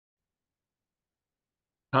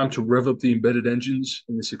Time to rev up the embedded engines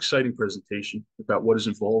in this exciting presentation about what is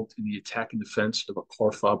involved in the attack and defense of a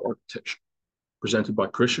car fob architecture, presented by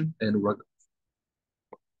Christian and Raghav.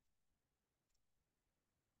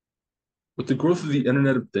 With the growth of the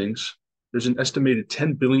Internet of Things, there's an estimated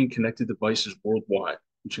 10 billion connected devices worldwide,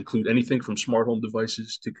 which include anything from smart home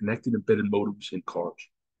devices to connected embedded modems in cars.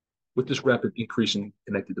 With this rapid increase in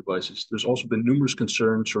connected devices, there's also been numerous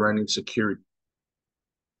concerns surrounding security.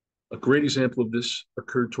 A great example of this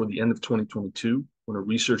occurred toward the end of 2022 when a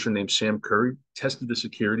researcher named Sam Curry tested the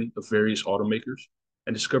security of various automakers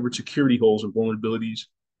and discovered security holes and vulnerabilities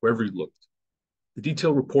wherever he looked. The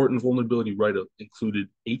detailed report and vulnerability write-up included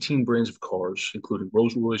 18 brands of cars, including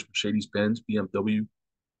Rolls-Royce, Mercedes-Benz, BMW,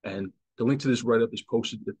 and the link to this write-up is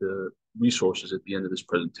posted at the resources at the end of this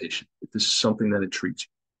presentation, if this is something that intrigues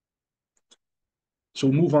you. So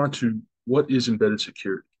we'll move on to what is embedded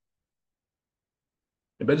security.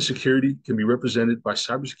 Embedded security can be represented by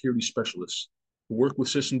cybersecurity specialists who work with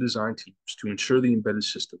system design teams to ensure the embedded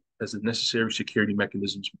system has the necessary security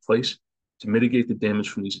mechanisms in place to mitigate the damage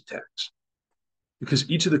from these attacks. Because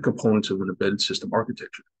each of the components of an embedded system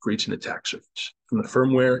architecture creates an attack surface, from the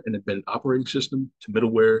firmware and embedded operating system to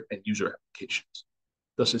middleware and user applications.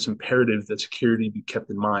 Thus, it's imperative that security be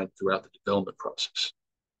kept in mind throughout the development process.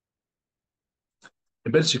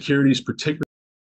 Embedded security is particularly